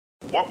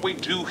What we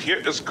do here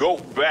is go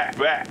back.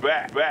 Yeah,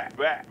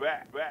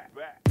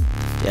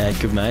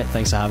 good mate.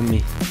 Thanks for having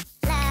me.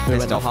 Who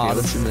went the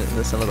hardest in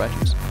the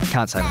celebrations?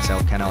 Can't say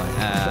myself, can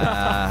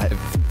I?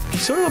 You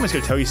sort of almost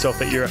got to tell yourself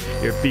that you're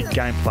a big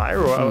game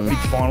player or a big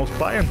finals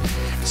player. And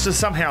so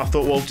somehow I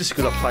thought, well, just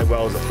because I played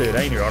well as a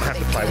 13-year-old, I have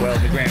to play well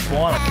in the grand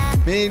final.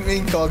 Me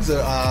and Cogs are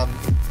a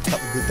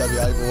couple of good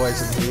WA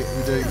boys, and we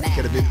do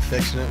get a bit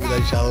affectionate with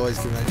each other, always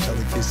giving each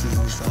other kisses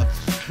and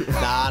stuff.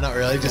 Nah, not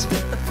really, just,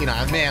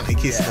 a manly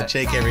kiss on the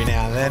cheek every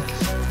now and then.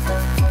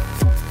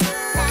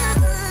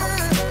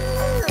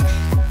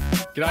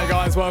 G'day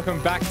guys,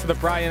 welcome back to the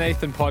Bray and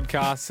Ethan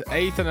podcast.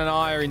 Ethan and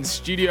I are in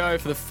studio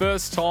for the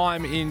first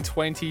time in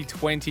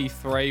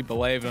 2023,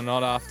 believe it or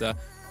not, after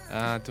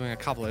doing a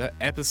couple of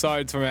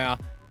episodes from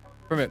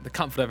the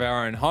comfort of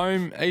our own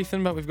home,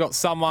 Ethan. But we've got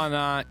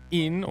someone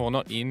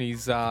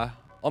he's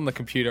on the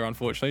computer,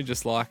 unfortunately,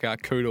 just like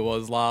Kuda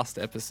was last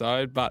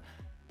episode. But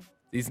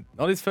he's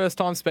not his first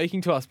time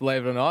speaking to us,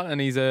 believe it or not, and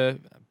he's a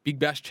Big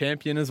Bash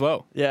champion as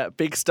well. Yeah,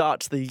 big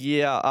start to the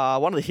year.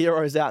 One of the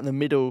heroes out in the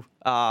middle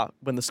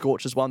when the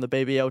Scorchers won the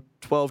BBL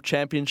 12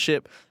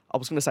 championship. I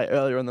was going to say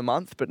earlier in the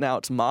month, but now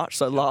it's March,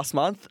 so last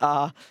month.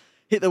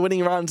 Hit the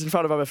winning runs in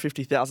front of over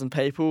 50,000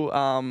 people,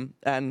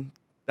 and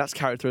that's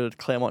carried through to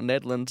Claremont,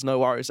 Netherlands. No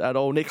worries at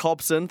all. Nick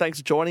Hobson, thanks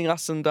for joining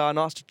us, and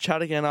nice to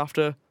chat again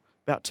after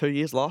about 2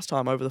 years last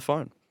time over the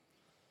phone.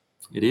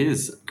 It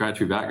is. Great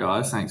to be back,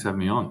 guys. Thanks for having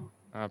me on.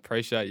 I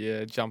appreciate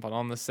you jumping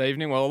on this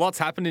evening. Well, a lot's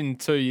happened in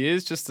 2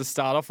 years. Just to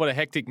start off, what a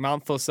hectic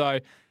month or so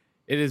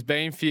it has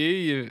been for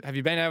you. Have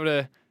you been able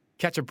to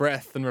catch a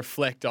breath and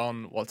reflect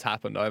on what's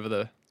happened over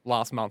the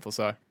last month or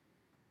so?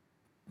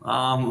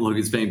 Look,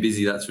 it's been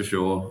busy, that's for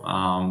sure,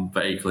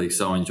 but equally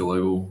so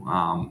enjoyable.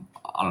 I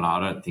don't know. I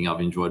don't think I've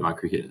enjoyed my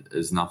cricket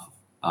as enough,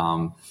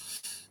 my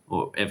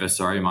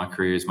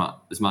career as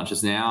much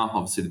as now.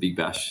 Obviously, the Big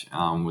Bash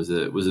was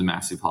a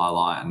massive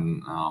highlight,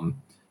 and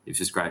it's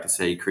just great to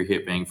see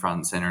cricket being front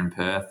and centre in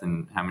Perth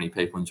and how many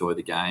people enjoy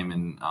the game.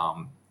 And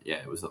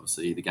it was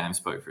obviously the game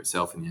spoke for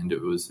itself in the end.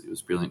 It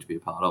was brilliant to be a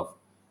part of.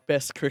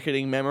 Best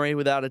cricketing memory,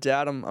 without a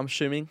doubt, I'm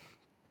assuming.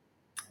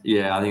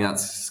 Yeah, I think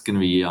that's going to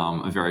be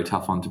a very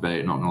tough one to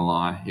beat. Not going to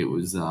lie, it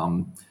was.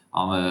 I'm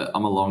a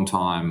long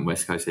time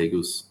West Coast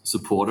Eagles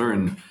supporter,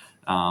 and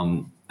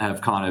have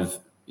kind of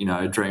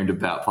dreamed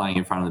about playing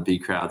in front of the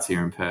big crowds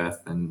here in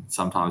Perth. And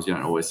sometimes you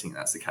don't always think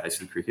that's the case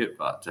with cricket,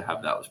 but to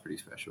have that was pretty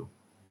special.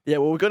 Yeah,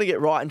 well, we're going to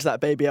get right into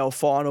that BBL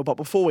final, but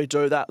before we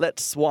do that,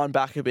 let's wind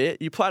back a bit.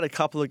 You played a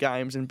couple of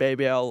games in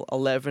BBL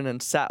 11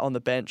 and sat on the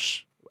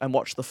bench and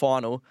watched the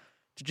final.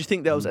 Did you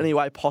think there was any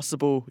way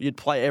possible you'd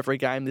play every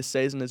game this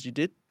season as you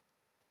did?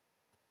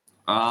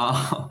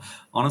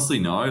 Honestly,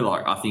 no.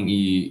 Like, I think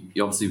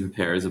you obviously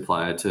prepare as a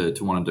player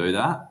to want to do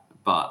that,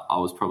 but I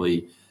was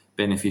probably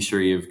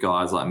beneficiary of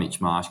guys like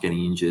Mitch Marsh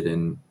getting injured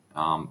and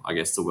I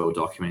guess the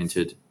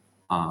well-documented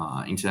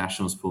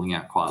internationals pulling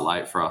out quite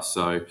late for us.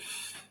 So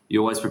you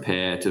always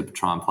prepare to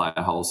try and play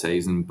a whole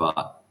season,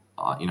 but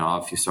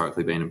I've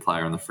historically been a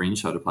player on the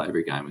fringe, so to play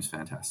every game was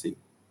fantastic.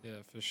 Yeah,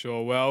 for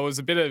sure. Well, it was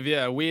a bit of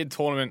a weird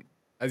tournament,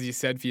 as you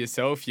said for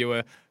yourself. You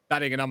were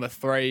batting at number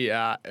 3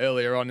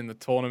 earlier on in the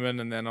tournament,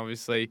 and then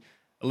obviously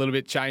a little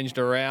bit changed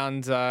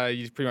around.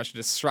 You pretty much did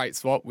a straight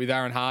swap with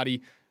Aaron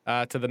Hardy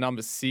to the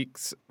number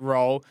 6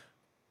 role.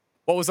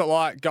 What was it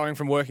like going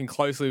from working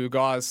closely with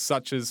guys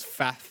such as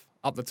Faf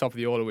up the top of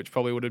the order, which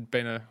probably would have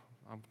been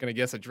I'm going to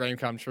guess a dream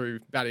come true,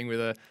 batting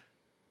with a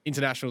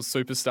international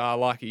superstar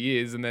like he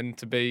is, and then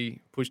to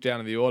be pushed down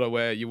to the order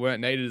where you weren't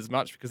needed as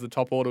much because the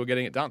top order were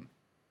getting it done?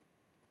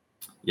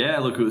 Yeah,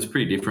 look, it was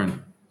pretty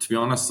different. To be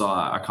honest,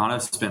 I kind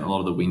of spent a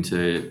lot of the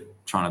winter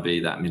trying to be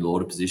that middle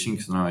order position,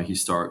 because I know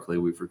historically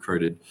we've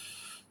recruited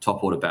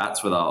top order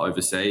bats with our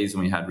overseas,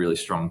 and we had really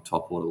strong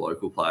top order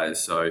local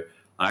players. So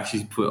I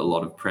actually put a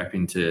lot of prep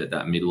into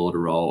that middle order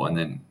role, and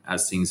then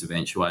as things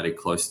eventuated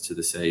closer to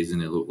the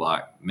season, it looked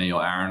like me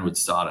or Aaron would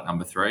start at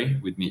number 3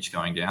 with Mitch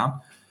going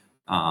down.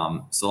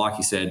 So like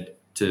you said,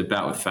 to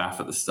bat with Faf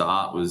at the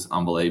start was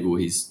unbelievable.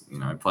 He's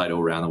played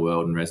all around the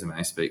world, and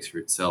resume speaks for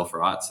itself,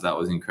 right? So that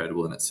was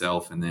incredible in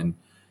itself. And then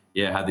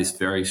had this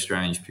very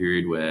strange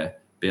period where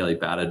barely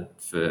batted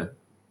for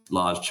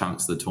large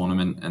chunks of the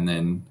tournament, and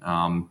then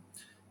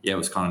it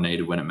was kind of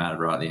needed when it mattered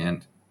right at the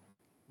end.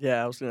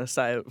 Yeah, I was going to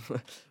say it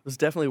was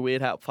definitely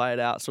weird how it played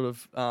out, sort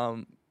of,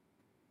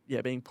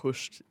 being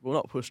pushed, well,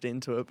 not pushed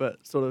into it,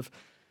 but sort of,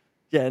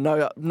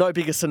 no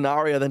bigger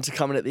scenario than to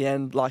come in at the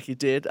end like you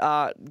did.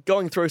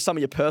 Going through some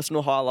of your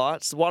personal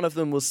highlights, one of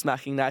them was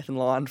smacking Nathan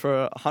Lyon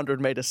for a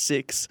 100-metre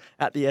 6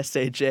 at the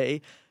SCG.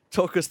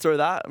 Talk us through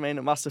that. I mean,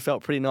 it must have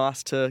felt pretty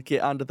nice to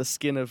get under the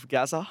skin of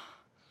Gazza.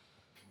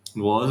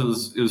 It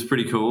was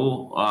pretty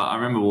cool. I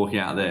remember walking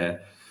out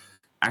there.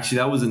 Actually,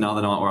 that was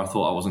another night where I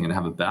thought I wasn't going to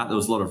have a bat. There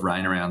was a lot of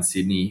rain around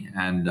Sydney,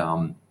 and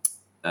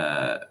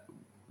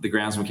the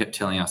groundsman kept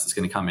telling us it's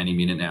going to come any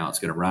minute now, it's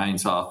going to rain.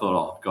 So I thought,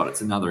 oh, God,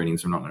 it's another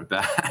innings, I'm not going to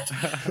bat.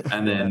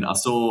 And then I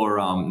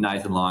saw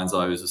Nathan Lyon's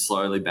overs were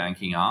slowly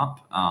banking up,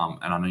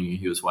 and I knew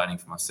he was waiting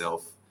for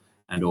myself.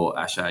 and or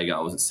Ash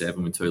Agar was at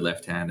 7 with 2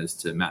 left-handers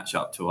to match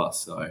up to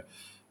us. So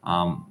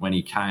when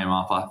he came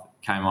on,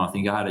 I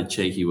think I had a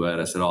cheeky word.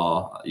 I said,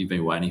 "Oh, you've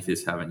been waiting for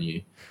this, haven't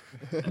you?"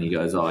 And he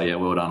goes, "Oh, yeah,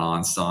 well done,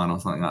 Einstein," or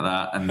something like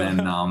that. And then,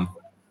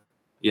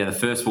 the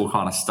first ball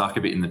kind of stuck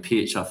a bit in the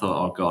pitch. I thought,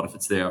 "Oh, God, if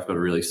it's there, I've got to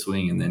really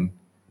swing," and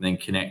then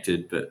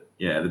connected. But,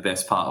 yeah, the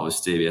best part was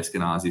Steve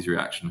Eskenazi's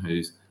reaction,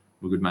 who's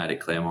a good mate at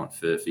Claremont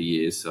for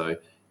years. So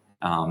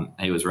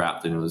he was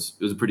wrapped, and it was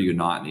a pretty good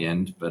night in the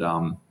end, but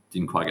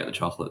didn't quite get the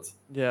chocolates.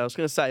 Yeah, I was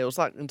going to say, it was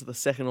like into the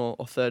second or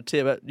third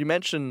tier, but you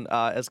mentioned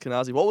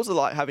Eskenazi. What was it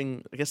like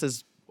having, I guess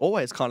there's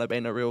always kind of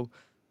been a real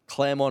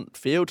Claremont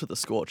feel to the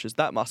Scorchers.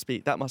 That must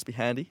be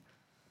handy.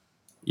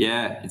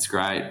 Yeah, it's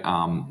great.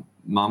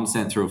 Mum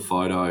sent through a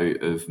photo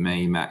of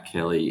me, Matt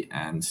Kelly,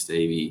 and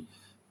Stevie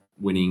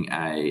winning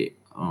a,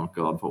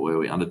 what were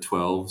we, under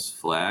 12s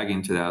flag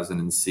in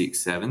 2006,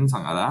 7,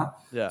 something like that.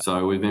 Yeah.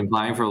 So we've been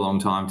playing for a long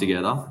time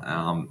together.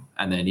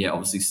 And then,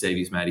 obviously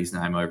Stevie's made his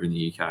name over in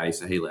the UK,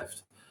 so he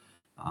left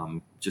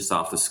just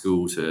after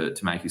school to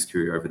make his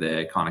career over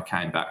there, kind of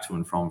came back to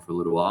and from for a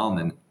little while. And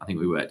then I think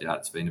we worked out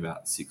it's been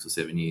about 6 or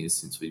 7 years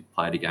since we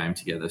played a game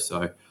together.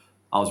 So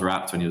I was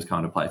wrapped when he was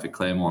coming to play for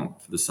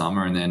Claremont for the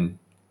summer. And then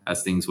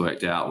as things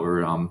worked out, we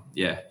were,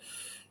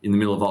 in the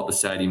middle of Optus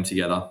Stadium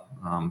together,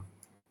 the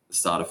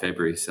start of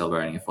February,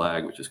 celebrating a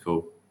flag, which is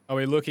cool. Are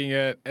we looking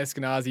at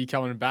Eskenazi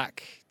coming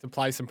back to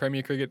play some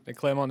Premier cricket at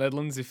Claremont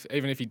Edlands?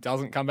 Even if he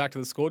doesn't come back to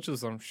the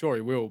Scorchers, I'm sure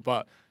he will.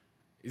 But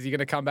is he going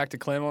to come back to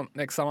Claremont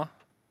next summer?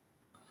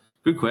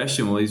 Good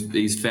question. Well,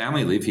 his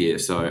family live here,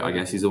 so I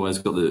guess he's always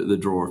got the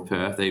draw of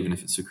Perth, even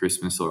if it's for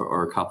Christmas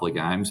or a couple of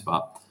games.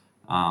 But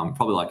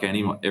probably like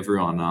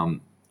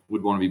everyone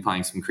would want to be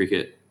playing some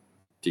cricket,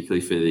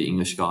 particularly for the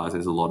English guys.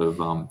 There's a lot of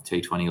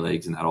T20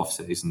 leagues in that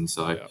off-season,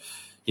 so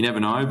you never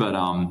know. But,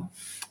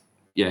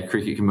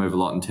 cricket can move a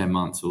lot in 10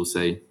 months. We'll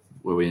see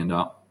where we end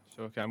up.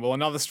 Sure can. Well,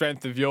 another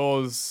strength of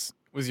yours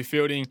was your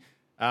fielding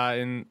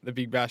in the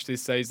Big Bash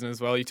this season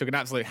as well. You took an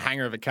absolute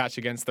hanger of a catch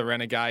against the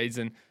Renegades,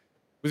 and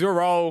was your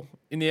role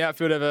in the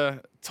outfield ever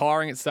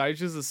tiring at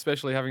stages,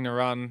 especially having to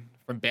run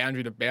from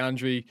boundary to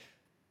boundary,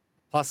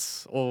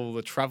 plus all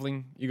the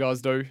travelling you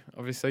guys do?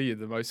 Obviously, you're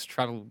the most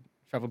travelled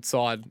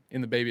side in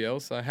the BBL.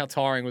 So how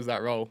tiring was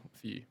that role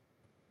for you?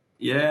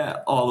 Yeah,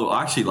 look,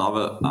 I actually love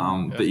it.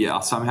 But I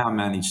somehow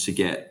managed to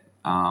get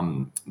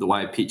the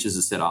way pitches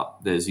are set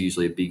up. There's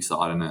usually a big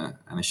side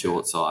and a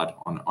short side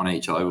on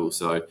each oval.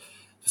 So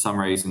for some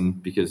reason,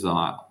 because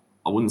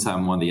I wouldn't say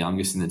I'm one of the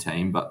youngest in the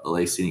team, but the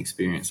least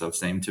inexperienced, I've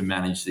seemed to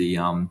manage the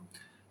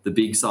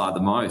big side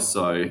the most.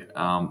 So,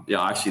 I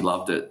actually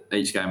loved it.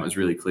 Each game was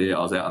really clear. I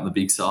was out on the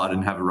big side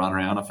and have a run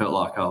around. I felt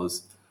like I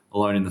was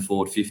alone in the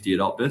forward 50 at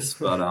Optus.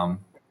 But,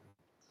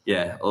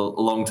 a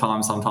long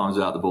time sometimes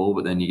without the ball,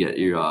 but then you get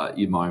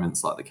your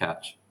moments like the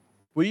catch.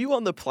 Were you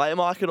on the player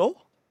mic at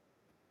all?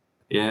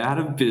 Yeah, I had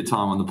a bit of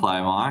time on the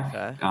player mic.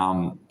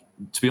 Okay.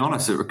 To be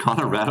honest, it kind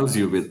of rattles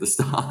you a bit at the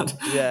start.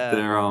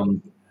 Yeah.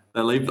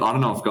 They leave. I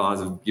don't know if guys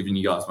have given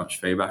you guys much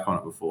feedback on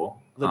it before.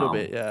 A little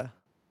bit, yeah.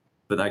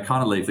 But they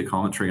kind of leave the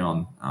commentary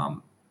on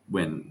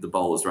when the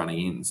bowler's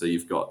running in. So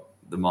you've got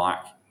the mic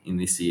in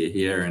this ear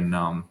here,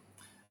 and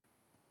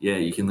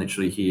you can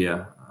literally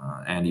hear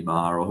Andy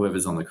Marr or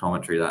whoever's on the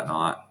commentary that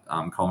night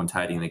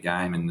commentating the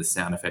game, and the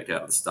sound effect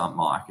out of the stump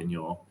mic, and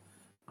you're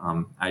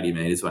 80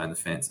 metres away on the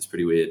fence. It's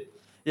pretty weird.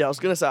 Yeah, I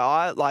was going to say,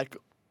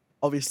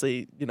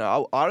 obviously,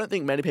 I don't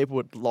think many people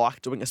would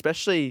like doing,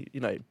 especially,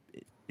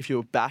 if you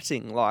were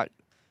batting,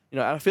 and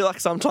I feel like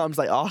sometimes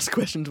they ask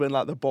questions when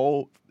the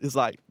ball is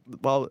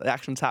the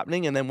action's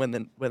happening, and then when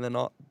they're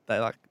not,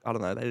 they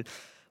they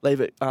leave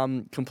it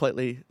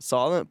completely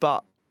silent.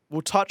 But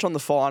we'll touch on the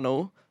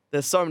final.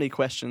 There's so many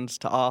questions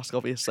to ask,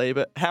 obviously,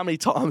 but how many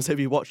times have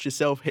you watched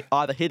yourself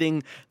either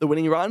hitting the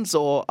winning runs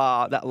or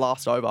that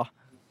last over?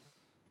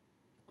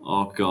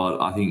 Oh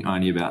God, I think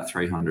only about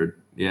 300.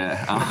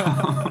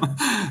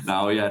 Yeah,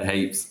 no, we had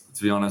heaps.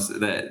 To be honest,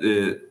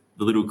 the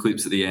little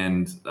clips at the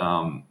end,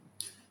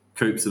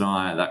 Coops and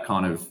I, that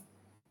kind of,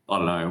 I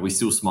don't know, we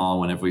still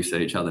smile whenever we see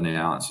each other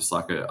now. It's just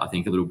I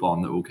think a little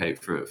bond that we'll keep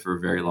for a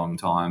very long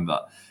time.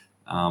 But,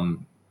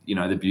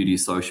 the beauty of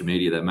social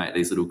media, they make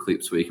these little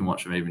clips where you can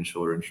watch them even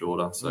shorter and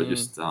shorter. So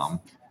just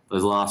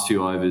those last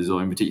few overs,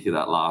 or in particular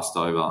that last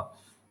over,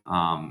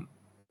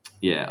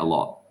 a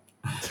lot.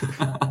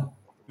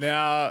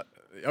 Now,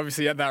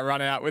 obviously you had that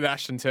run out with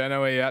Ashton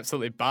Turner where you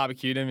absolutely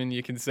barbecued him, and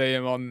you can see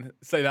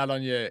that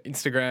on your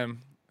Instagram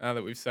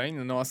that we've seen.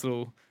 A nice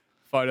little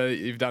photo that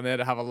you've done there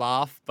to have a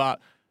laugh.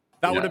 But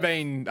that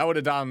would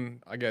have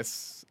done, I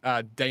guess,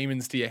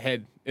 demons to your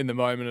head in the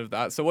moment of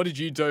that. So what did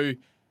you do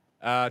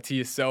to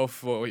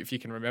yourself, or if you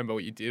can remember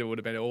what you did, it would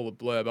have been all a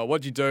blur. But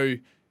what did you do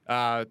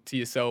to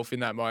yourself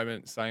in that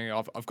moment, saying,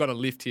 I've got a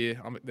lift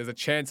here. There's a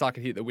chance I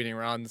could hit the winning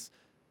runs,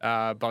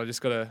 but I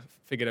just got to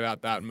forget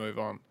about that and move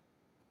on?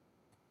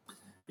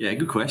 Yeah,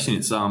 good question.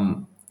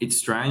 It's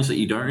strange that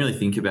you don't really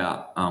think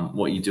about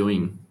what you're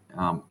doing,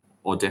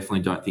 or definitely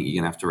don't think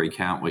you're going to have to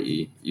recount what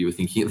you were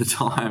thinking at the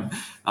time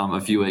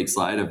a few weeks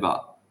later.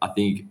 But I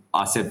think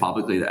I said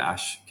publicly that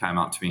Ash came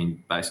up to me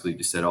and basically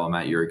just said, "Oh,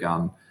 mate, you're a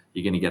gun.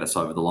 You're going to get us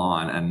over the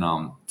line." And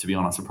to be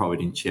honest, I probably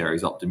didn't share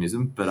his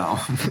optimism, but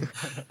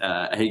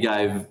he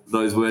gave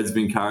those words of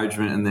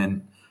encouragement. And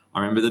then I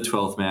remember the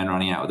 12th man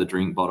running out with a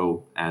drink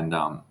bottle, and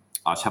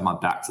I just had my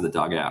back to the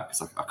dugout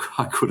because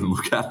I couldn't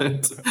look at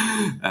it,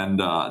 and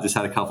just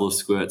had a couple of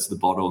squirts of the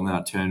bottle, and then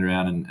I turned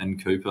around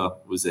and Cooper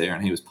was there,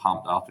 and he was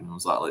pumped up, and I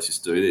was like, "Let's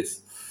just do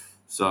this."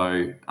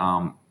 So,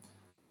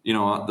 you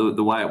know,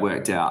 the way it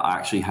worked out, I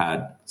actually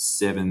had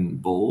 7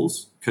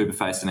 balls. Cooper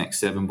faced the next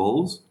 7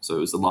 balls, so it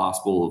was the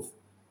last ball of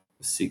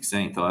the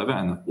 16th over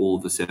and all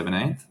of the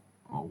 17th,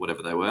 or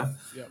whatever they were.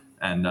 Yep.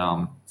 And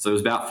so it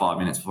was about 5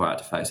 minutes before I had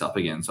to face up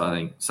again. So I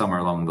think somewhere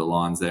along the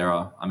lines there,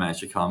 I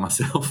managed to calm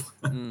myself.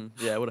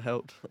 Yeah, it would have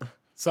helped.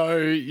 So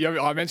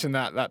I mentioned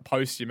that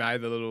post you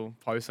made, the little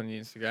post on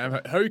your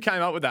Instagram. Who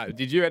came up with that?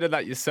 Did you edit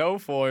that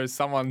yourself, or has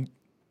someone,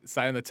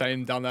 say, in the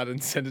team done that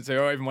and sent it to you,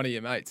 or even one of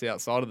your mates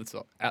outside of the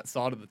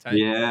team?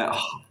 Yeah,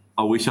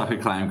 I wish I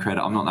could claim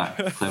credit. I'm not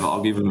that clever.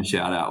 I'll give him a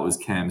shout out. It was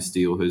Cam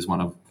Steele, who's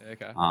one of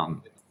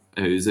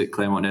who's at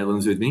Claremont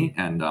Netherlands with me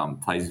and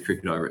plays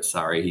cricket over at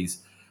Surrey.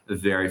 He's a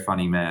very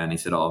funny man. He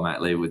said, "Oh,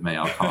 mate, leave it with me.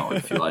 I'll come up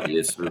with a few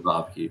ideas for the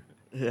barbecue."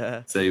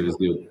 Yeah. So he was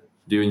good.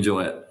 Do you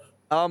enjoy it?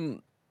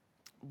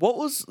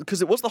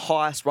 Because it was the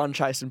highest run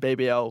chase in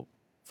BBL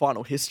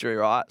final history,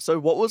 right? So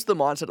what was the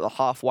mindset at the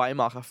halfway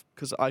mark?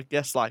 Because I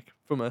guess, like,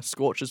 from a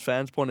Scorchers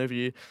fan's point of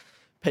view,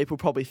 people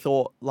probably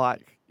thought,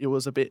 like, it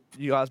was a bit,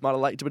 you guys might have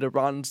lacked a bit of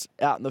runs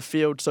out in the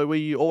field. So were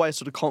you always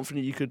sort of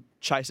confident you could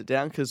chase it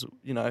down? Because,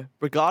 you know,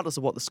 regardless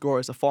of what the score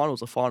is, a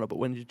final's a final. But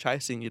when you're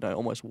chasing, you know,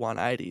 almost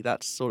 180,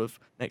 that's sort of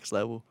next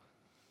level.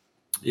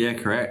 Yeah,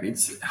 correct.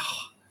 To be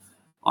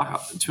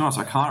honest,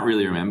 I can't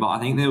really remember. I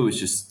think there was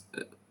just,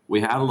 we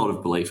had a lot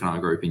of belief in our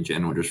group in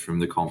general, just from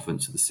the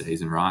confidence of the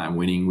season, right? And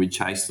winning, we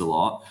chased a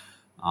lot.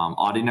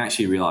 I didn't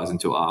actually realise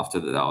until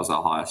after that was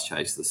our highest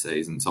chase of the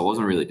season. So I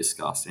wasn't really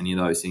discussed any of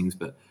those things.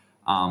 But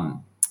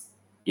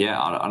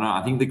yeah, I don't know.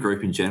 I think the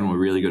group in general are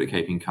really good at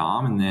keeping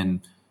calm. And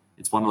then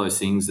it's one of those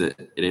things that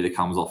it either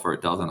comes off or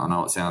it doesn't. I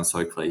know it sounds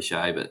so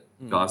cliche, but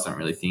guys don't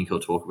really think or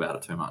talk about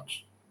it too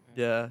much.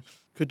 Yeah.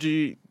 Could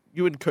you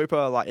and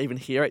Cooper, like, even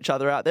hear each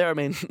other out there? I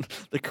mean,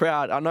 the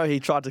crowd, I know he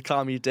tried to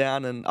calm you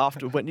down, and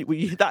after when you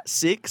hit that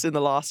 6 in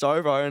the last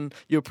over and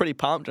you were pretty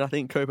pumped, and I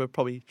think Cooper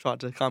probably tried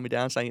to calm you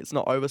down saying it's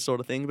not over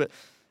sort of thing. But,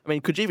 I mean,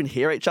 could you even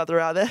hear each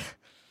other out there?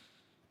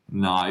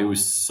 No, it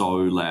was so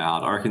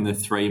loud. I reckon the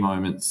 3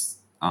 moments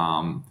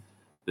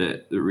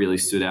that really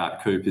stood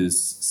out, Cooper's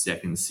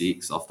second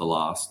 6 off the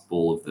last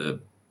ball of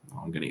the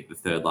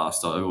third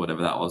last over,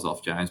 whatever that was,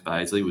 off James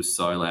Baisley, was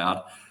so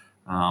loud.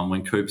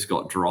 When Coops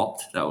got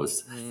dropped, that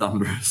was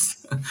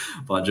thunderous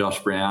by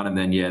Josh Brown. And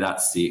then, yeah, that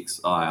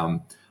 6, I'd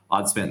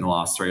spent the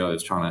last 3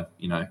 overs trying to,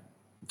 you know,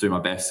 do my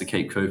best to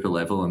keep Cooper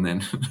level. And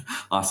then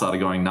I started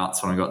going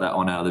nuts when I got that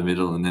one out of the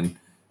middle. And then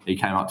he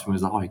came up to me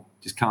and was like, "Oh,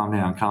 just calm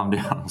down.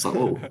 I was like,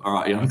 "Oh, all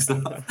right,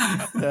 youngster."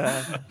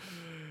 Yeah.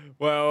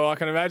 Well, I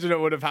can imagine it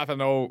would have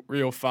happened all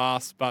real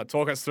fast. But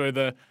talk us through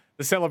the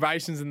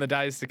celebrations in the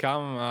days to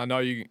come. I know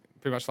you,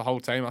 pretty much the whole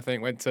team, I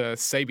think, went to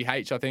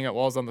CBH, I think it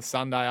was, on the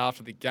Sunday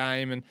after the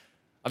game. And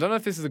I don't know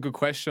if this is a good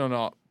question or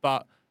not,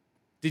 but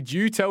did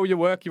you tell your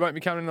work you won't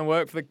be coming to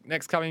work for the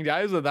next coming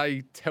days, or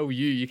they tell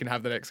you can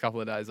have the next couple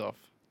of days off?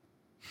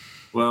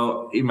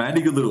 Well, he made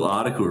a good little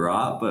article,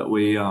 right? But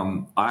we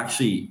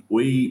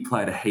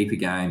played a heap of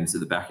games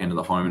at the back end of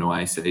the home and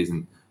away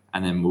season,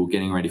 and then we were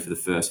getting ready for the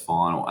first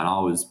final, and I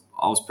was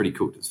pretty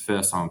cooked. It was the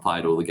first time I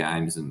played all the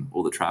games and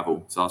all the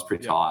travel, so I was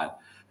pretty tired.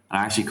 And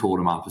I actually called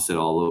him up and said,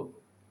 "Oh, look,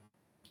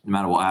 no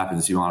matter what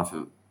happens, you want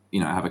to,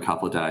 have a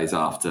couple of days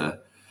after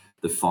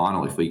the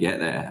final if we get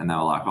there." And they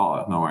were like,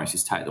 "Oh, no worries,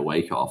 just take the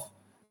week off."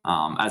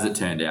 As it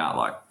turned out,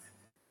 like,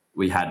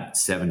 we had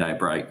 7-day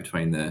break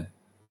between the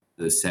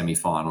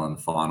semi-final and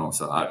the final,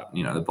 so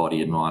the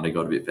body and mind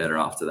got a bit better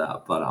after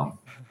that.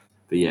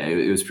 But yeah,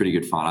 it was pretty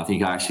good fun. I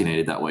think I actually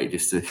needed that week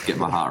just to get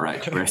my heart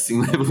rate to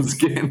resting levels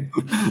again.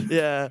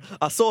 Yeah,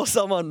 I saw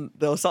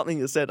there was something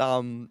that said,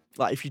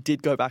 like, if you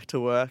did go back to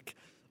work,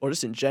 or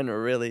just in general,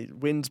 really,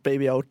 wins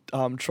BBL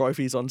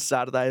trophies on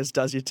Saturdays,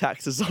 does your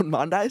taxes on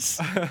Mondays.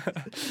 So,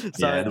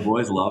 yeah, the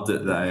boys loved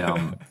it. They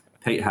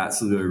Pete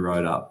Hatzler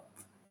wrote up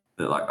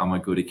that, like, I'm a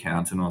good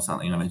accountant or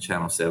something on a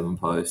Channel 7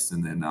 post,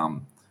 and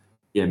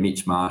then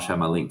Mitch Marsh had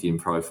my LinkedIn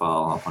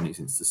profile up on his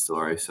Insta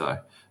story. So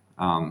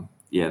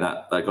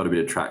that got a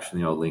bit of traction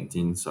in the old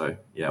LinkedIn. So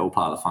yeah, all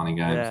part of the fun and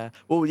games. Yeah.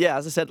 Well, yeah,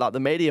 as I said, like, the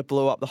media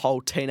blew up the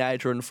whole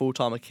teenager and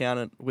full-time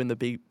accountant win the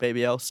big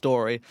BBL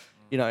story.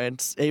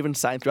 And even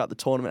saying throughout the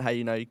tournament, hey,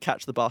 you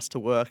catch the bus to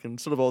work and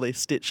sort of all these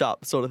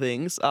stitch-up sort of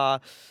things. How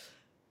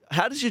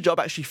does your job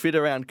actually fit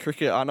around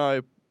cricket? I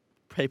know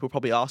people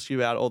probably ask you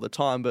about it all the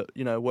time, but,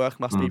 work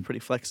must be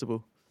pretty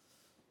flexible.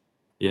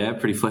 Yeah,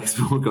 pretty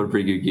flexible. Got a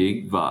pretty good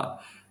gig,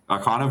 but I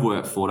kind of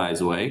work 4 days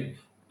a week,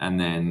 and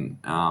then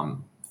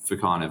for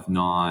kind of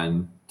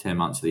 9-10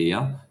 months of the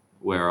year,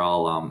 where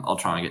I'll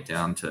try and get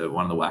down to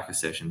one of the WACA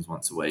sessions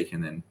once a week,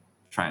 and then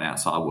train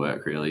outside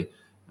work really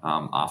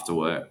after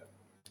work.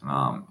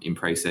 in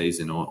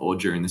pre-season or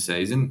during the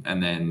season.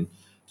 And then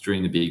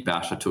during the Big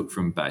Bash, I took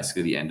from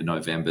basically the end of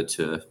November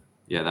to,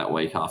 that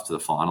week after the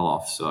final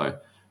off. So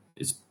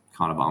it's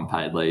kind of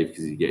unpaid leave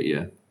because you get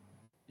your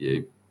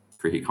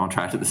cricket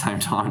contract at the same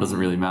time. It doesn't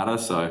really matter.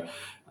 So,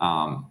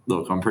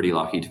 look, I'm pretty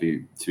lucky to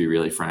be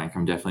really frank.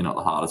 I'm definitely not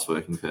the hardest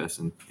working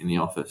person in the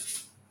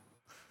office.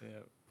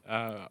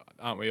 Yeah,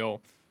 aren't we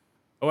all?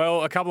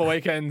 Well, a couple of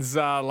weekends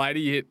later,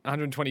 you hit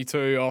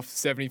 122 off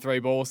 73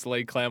 balls to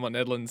lead Claremont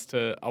Nedlands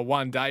to a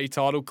one-day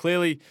title.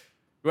 Clearly, you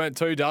weren't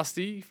too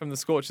dusty from the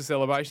Scorcher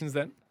celebrations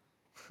then?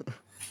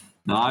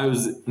 No, it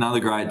was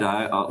another great day.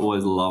 I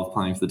always love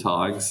playing for the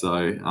Tigers.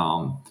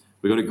 So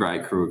we got a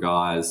great crew of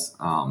guys,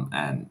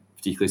 and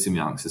particularly some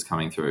youngsters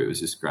coming through. It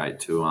was just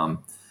great to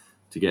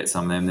get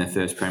some of them their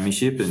first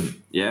premiership.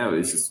 And, it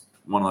was just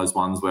one of those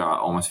ones where I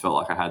almost felt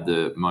like I had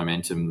the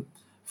momentum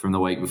from the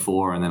week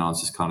before, and then I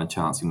was just kind of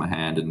chancing my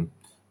hand and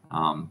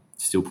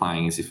still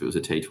playing as if it was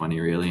a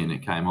T20 really, and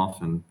it came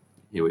off, and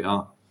here we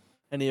are.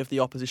 Any of the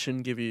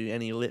opposition give you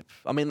any lip?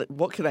 I mean,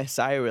 what can they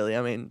say really?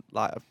 I mean,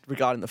 like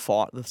regarding the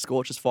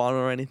Scorchers final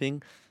or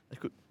anything?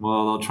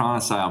 Well, they're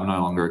trying to say I'm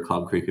no longer a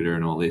club cricketer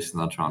and all this,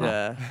 and they're trying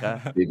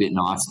to be a bit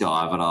nice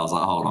guy, but I was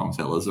like, hold on,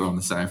 fellas, we're on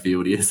the same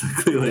field here, so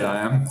clearly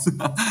I am.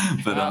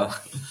 But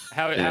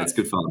it's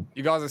good fun.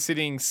 You guys are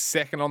sitting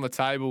second on the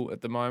table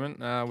at the moment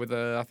with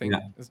I think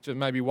there's just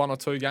maybe 1 or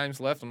 2 games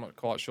left. I'm not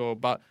quite sure,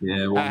 but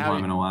one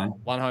home and away.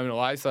 One home and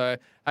away. So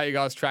how are you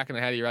guys tracking,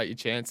 and how do you rate your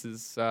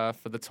chances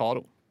for the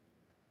title?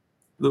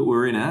 Look,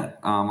 we're in it.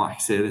 Like I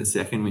said, at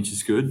second, which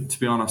is good. To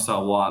be honest,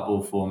 our white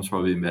ball form's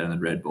probably been better than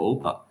red ball,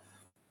 but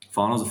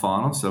finals are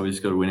finals, so we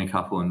just got to win a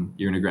couple and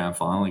you're in a grand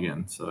final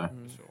again. So,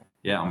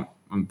 I'm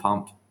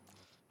pumped.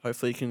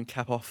 Hopefully you can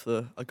cap off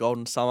a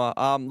golden summer.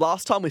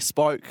 Last time we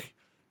spoke,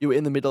 you were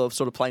in the middle of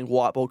sort of playing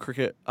white ball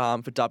cricket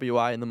for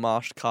WA in the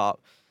Marsh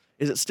Cup.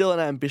 Is it still an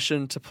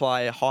ambition to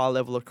play a higher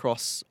level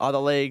across other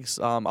leagues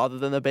other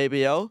than the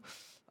BBL,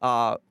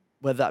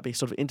 whether that be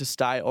sort of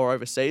interstate or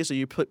overseas? Or are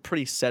you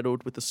pretty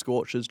settled with the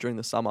Scorchers during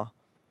the summer?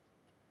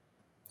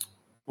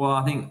 Well,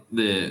 I think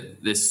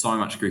there's so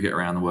much cricket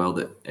around the world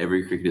that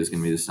every cricketer is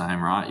going to be the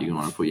same, right? You're going to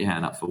want to put your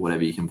hand up for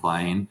whatever you can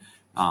play in.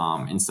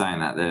 In saying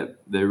that,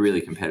 they're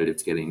really competitive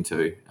to get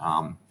into.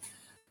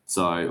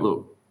 So,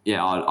 look,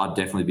 I'd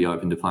definitely be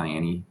open to playing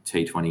any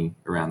T20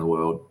 around the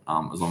world,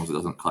 as long as it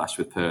doesn't clash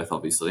with Perth,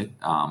 obviously.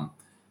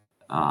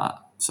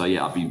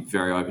 I'd be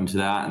very open to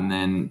that. And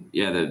then,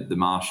 the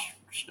Marsh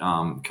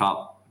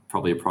Cup,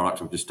 probably a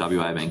product of just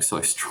WA being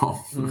so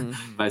strong.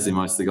 Basically,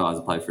 most of the guys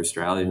that play for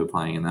Australia who are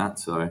playing in that,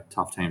 so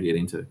tough team to get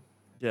into.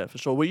 Yeah, for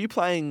sure. Were you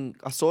playing?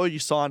 I saw you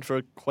signed for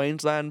a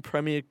Queensland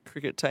Premier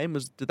Cricket team.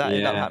 Did that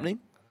end up happening?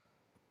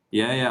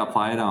 Yeah. I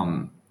played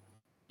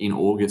in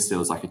August. There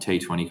was like a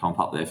T20 comp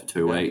up there for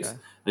 2 weeks. Okay.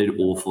 I did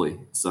awfully.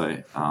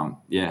 So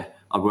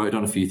I worked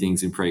on a few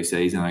things in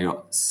pre-season. I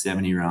got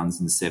 70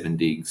 runs and 7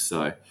 digs.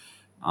 So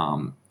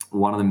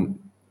one of them,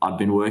 I'd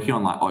been working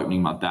on like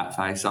opening my bat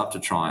face up to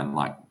try and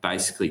like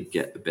basically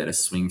get a better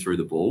swing through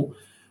the ball.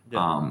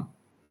 Yeah.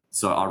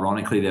 So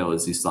ironically, there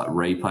was this like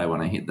replay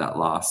when I hit that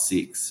last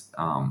 6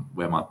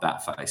 where my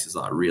bat face is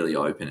like really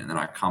open, and then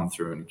I come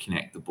through and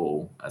connect the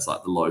ball as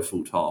like the low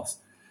full toss.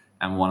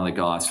 And one of the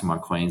guys from my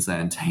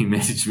Queensland team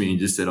messaged me and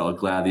just said, "Oh,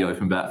 glad the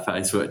open bat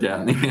face worked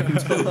out in the end,"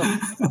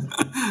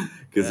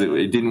 because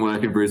it didn't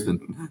work in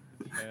Brisbane.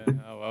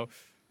 Oh well.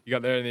 You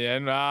got there in the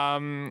end. All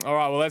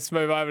right, well, let's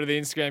move over to the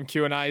Instagram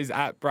Q&As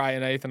at Bray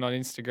and Ethan on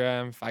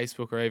Instagram,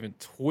 Facebook, or even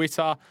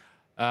Twitter.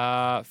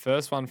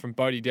 First one from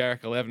Bodie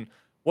Derek 11.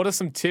 What are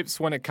some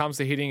tips when it comes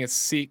to hitting a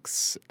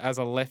 6 as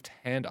a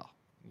left-hander?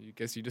 I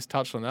guess you just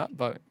touched on that,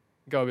 but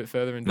go a bit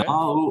further in depth.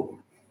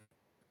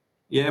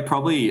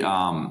 Probably.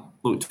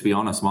 Look, to be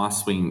honest, my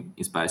swing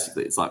is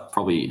basically, it's like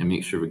probably a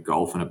mixture of a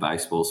golf and a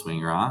baseball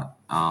swing, right?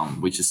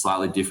 Which is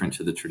slightly different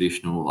to the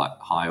traditional like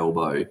high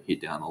elbow hit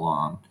down the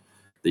line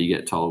that you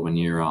get told when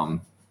you're,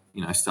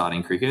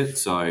 starting cricket.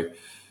 So,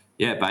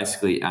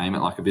 basically aim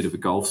at like a bit of a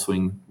golf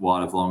swing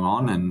wide of long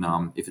on, and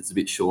if it's a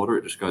bit shorter,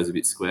 it just goes a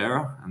bit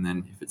squarer, and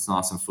then if it's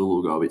nice and full,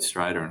 it'll go a bit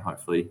straighter, and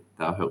hopefully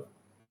that'll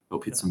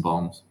help hit some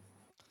bombs.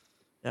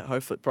 Yeah,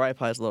 hopefully Bray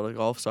plays a lot of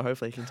golf, so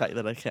hopefully he can take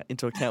that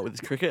into account with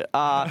his cricket.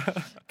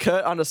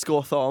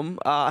 Kurt_Thom,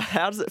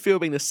 how does it feel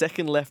being the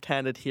second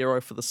left-handed hero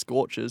for the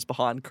Scorchers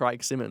behind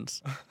Craig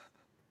Simmons?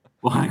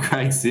 Behind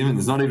Craig Simmons,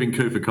 it's not even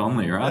Cooper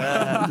Conley, right?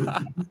 Yeah.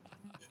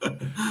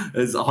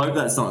 I hope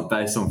that's not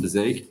based on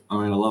physique.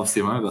 I mean, I love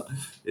Simo, but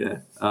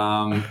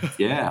I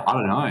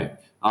don't know.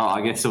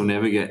 I guess he'll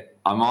never get.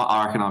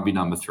 I reckon I'd be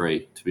number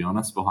 3, to be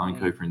honest, behind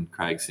Cooper and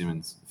Craig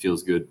Simmons.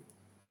 Feels good.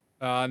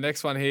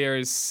 Next one here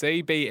is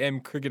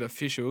CBM Cricket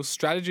Official.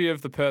 Strategy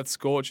of the Perth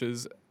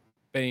Scorchers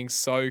being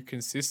so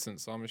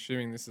consistent. So I'm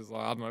assuming this is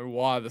like, I don't know,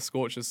 why are the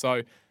Scorchers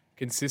so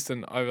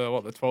consistent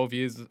over, the 12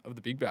 years of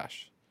the Big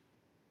Bash?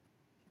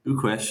 Good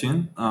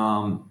question.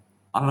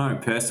 I don't know.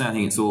 Personally, I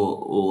think it's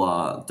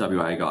all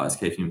WA guys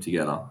keeping them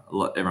together.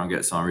 Everyone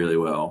gets on really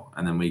well,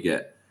 and then we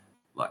get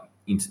like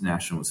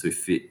internationals who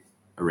fit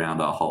around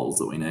our holes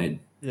that we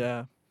need. Yeah.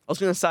 I was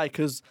going to say,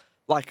 because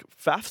like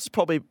Faf's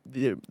probably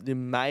the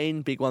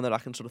main big one that I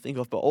can sort of think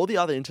of, but all the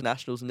other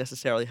internationals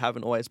necessarily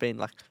haven't always been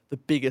like the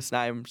biggest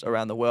names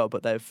around the world,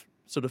 but they've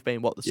sort of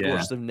been what the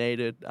Scorchers have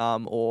needed,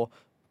 or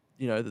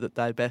that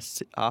they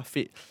best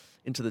fit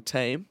into the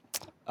team.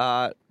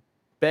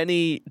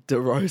 Benny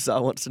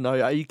DeRosa wants to know: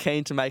 are you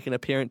keen to make an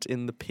appearance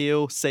in the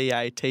Peel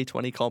CA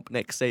T20 comp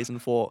next season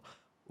for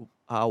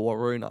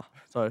Waroona?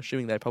 So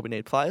assuming they probably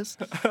need players.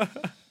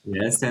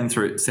 Yeah, send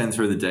through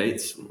the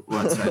dates.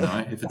 Won't say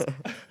no. If it's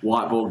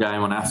white ball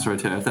game on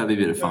AstroTurf, that'd be a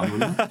bit of fun,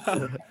 wouldn't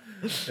it?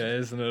 Yeah,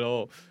 isn't it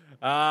all?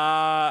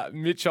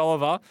 Mitch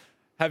Oliver,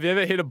 have you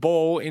ever hit a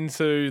ball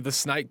into the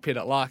snake pit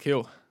at Lark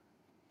Hill?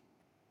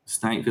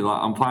 Snake pit.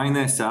 I'm playing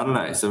there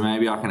Saturday, so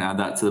maybe I can add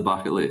that to the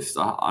bucket list.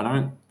 I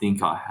don't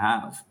think I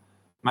have.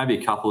 Maybe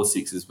a couple of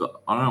sixes,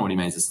 but I don't know what he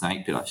means a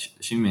snake pit. I assume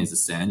he means the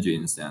sand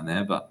dunes down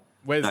there, but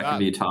Where's that can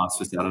be a task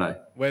for Saturday.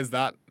 Where's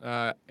that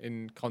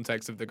in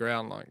context of the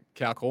ground? Like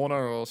cow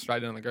corner or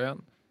straight on the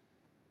ground?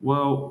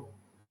 Well,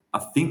 I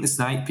think the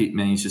snake pit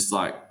means just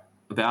like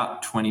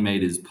about 20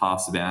 metres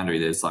past the boundary,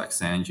 there's like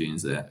sand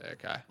dunes there.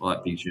 Okay. Or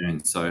like big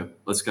dunes. So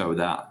let's go with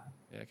that.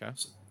 Yeah, okay.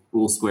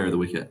 All square of the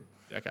wicket.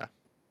 Okay.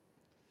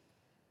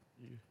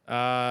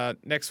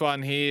 Next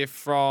one here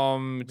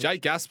from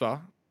Jake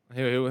Gasper.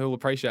 He'll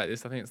appreciate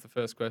this. I think it's the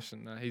first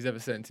question he's ever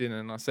sent in,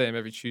 and I see him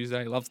every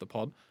Tuesday. He loves the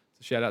pod.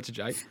 So shout out to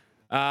Jake.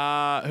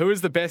 Who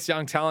is the best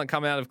young talent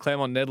coming out of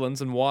Claremont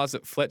Nedlands, and why is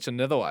it Fletcher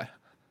Netherway?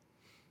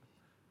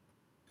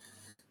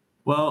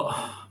 Well,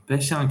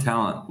 best young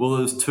talent. Well,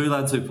 there was two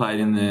lads who played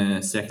in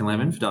the second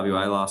 11 for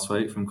WA last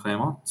week from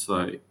Claremont.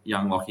 So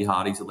young Lockie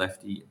Hardy's a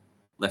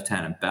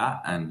left-handed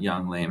bat, and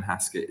young Liam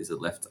Haskett is a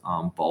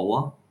left-arm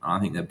bowler. And I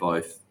think they've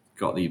both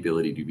got the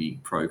ability to be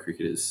pro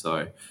cricketers.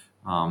 So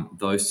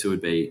those two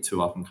would be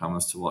two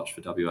up-and-comers to watch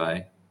for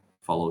WA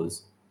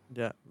followers.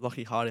 Yeah,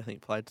 Lockie Hardy, I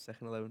think, played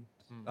second 11.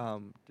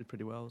 Did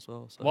pretty well as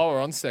well. So. While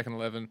we're on second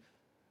 11,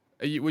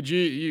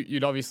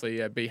 you'd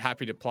obviously be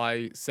happy to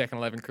play second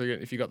 11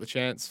 cricket if you got the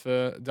chance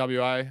for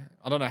WA.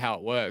 I don't know how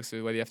it works,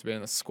 whether you have to be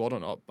in the squad or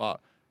not, but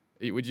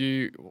would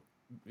you?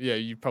 Yeah,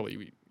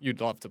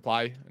 you'd love to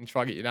play and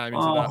try to get your name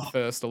into that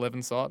first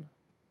 11 side.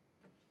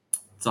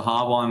 It's a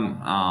hard one.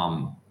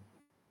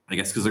 I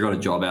guess because I got a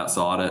job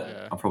outside it,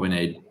 yeah. I probably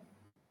need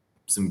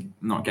some,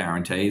 not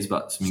guarantees,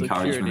 but some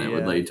encouragement that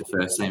would lead to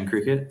first team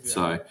cricket. Yeah.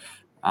 So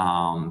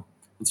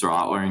it's all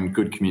right. We're in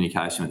good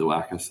communication with the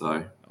WACA,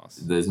 so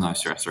there's no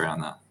stress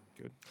around that.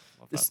 Good.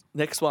 This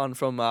next one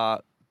from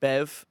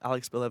Bev,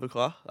 Alex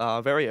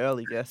Belevicla, very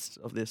early guest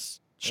of this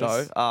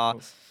show.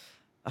 Yes.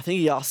 I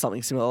think he asked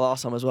something similar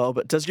last time as well,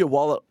 but does your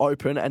wallet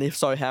open? And if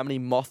so, how many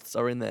moths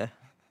are in there?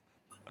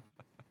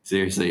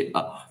 Seriously,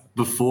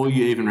 before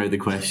you even read the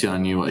question, I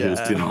knew what he was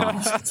going to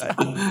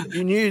ask.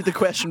 You knew the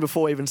question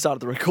before we even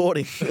started the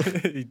recording.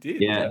 He did.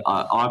 Yeah,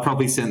 I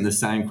probably sent the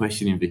same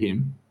question in for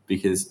him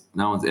because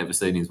no one's ever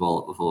seen his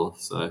wallet before.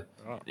 So,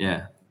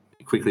 yeah,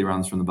 it quickly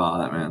runs from the bar,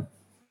 that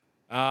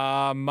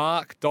man.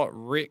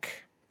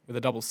 Mark.Rick with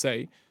a double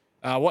C.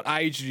 What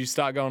age did you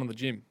start going to the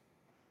gym?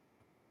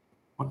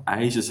 What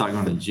age did I start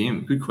going to the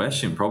gym? Good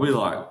question. Probably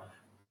like,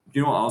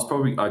 you know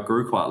what, I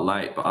grew quite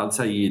late, but I'd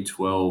say year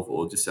 12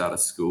 or just out of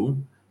school.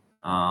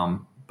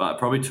 But it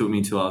probably took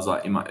me till I was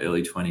like in my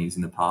early 20s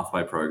in the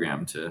pathway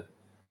program to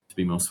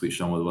be more switched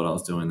on with what I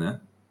was doing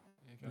there.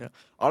 Yeah.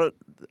 I don't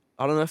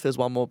know if there's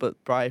one more,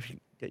 but Bray, if you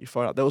get your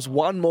phone up. There was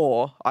one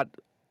more. I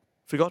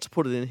forgot to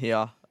put it in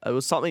here. It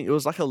was something, it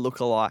was like a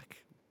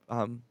lookalike,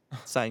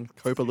 saying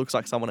Cooper looks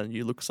like someone and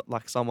you look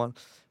like someone.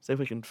 See if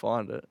we can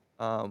find it.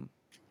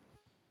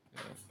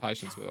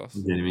 Patience with us.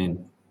 Get him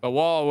in. But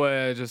while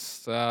we're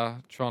just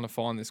trying to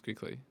find this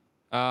quickly,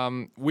 are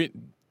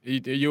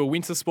you a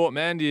winter sport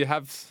man? Do you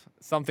have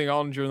something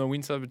on during the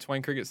winter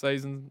between cricket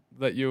seasons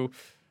that you'll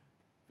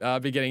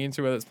be getting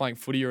into, whether it's playing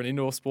footy or an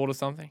indoor sport or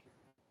something?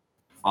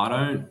 I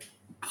don't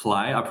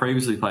play. I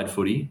previously played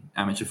footy,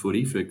 amateur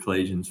footy for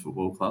Collegians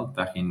Football Club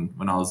back in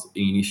when I was a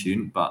uni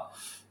student, but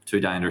too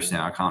dangerous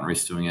now. I can't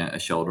risk doing a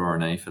shoulder or a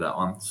knee for that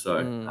one.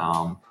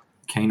 So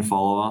keen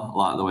follower,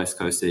 like the West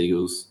Coast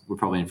Eagles. We're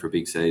probably in for a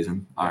big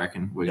season. I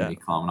reckon we're going to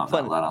be climbing up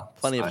that ladder.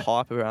 Plenty of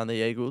hype around the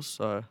Eagles.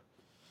 So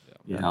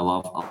yeah, I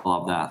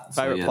love that.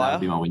 Favorite player?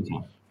 That'd be my winter.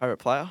 Favorite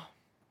player?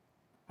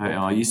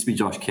 I used to be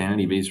Josh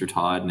Kennedy, but he's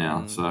retired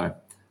now. So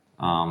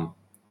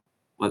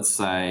let's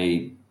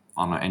say,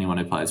 I don't know, anyone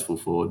who plays full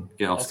forward.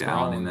 Get Oscar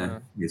Allen in there. Yeah.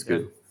 He's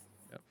good.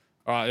 Yeah.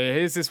 All right,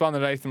 here's this one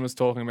that Ethan was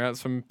talking about.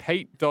 It's from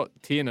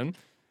Pete.Tiernan.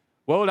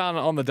 Well done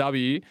on the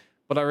W,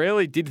 but I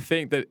really did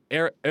think that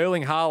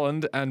Erling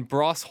Haaland and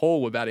Bryce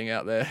Hall were batting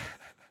out there.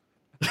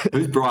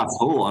 Who's Bryce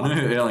Hall? I know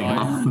who Erling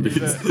Haaland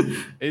is.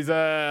 He's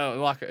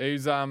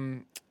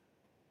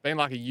been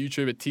like a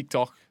YouTuber,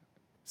 TikTok,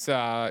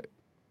 what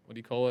do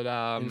you call it?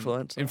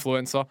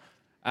 Influencer.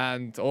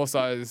 And also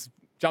has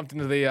jumped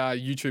into the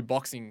YouTube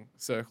boxing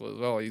circle as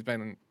well. He's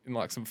been in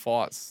like some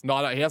fights.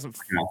 No, he hasn't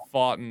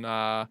fought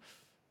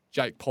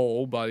Jake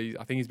Paul, but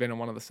I think he's been on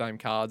one of the same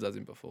cards as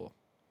him before.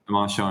 Am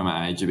I showing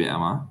my age a bit,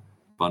 am I?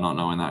 By not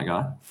knowing that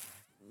guy?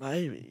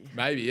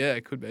 Maybe, yeah,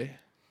 it could be.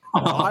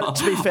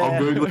 To be fair, I'll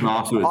Google him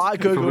afterwards. I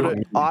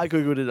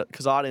googled it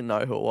because I didn't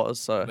know who it was.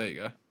 So There you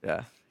go.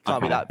 yeah,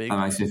 can't be that big. That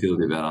makes me feel a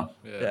bit better.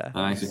 Yeah.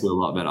 That makes me feel a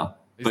lot better.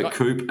 But not-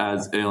 Coop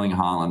as Erling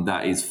Haaland,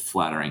 that is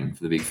flattering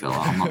for the big fella.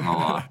 I'm not gonna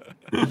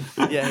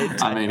lie. Yeah,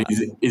 I mean,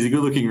 he's a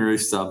good-looking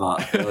rooster,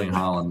 but Erling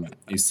Haaland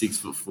is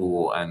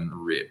 6'4" and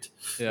ripped.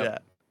 yeah.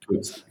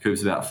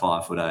 Coop's about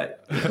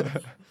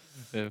 5'8".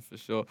 Yeah, for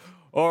sure.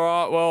 All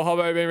right. Well,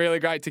 Hobbo, been really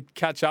great to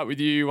catch up with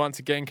you once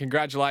again.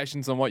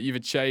 Congratulations on what you've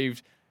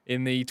achieved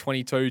in the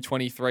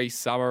 22-23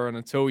 summer. And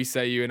until we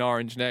see you in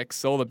Orange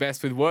next, all the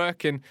best with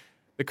work and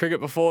the cricket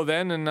before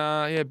then. And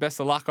yeah, best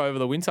of luck over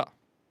the winter.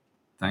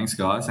 Thanks,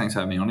 guys. Thanks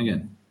for having me on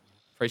again.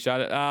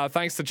 Appreciate it.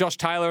 Thanks to Josh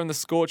Taylor and the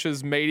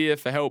Scorchers Media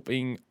for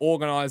helping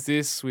organise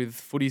this with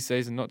footy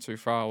season not too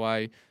far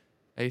away.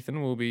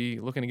 Ethan, we'll be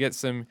looking to get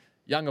some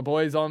younger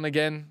boys on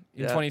again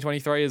in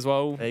 2023 as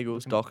well.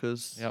 Eagles,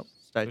 Dockers. Yep.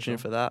 Stay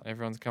tuned for that.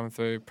 Everyone's coming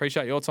through.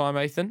 Appreciate your time,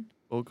 Ethan.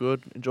 All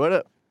good. Enjoyed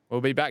it.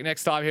 We'll be back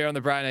next time here on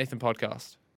the Brad and Ethan podcast.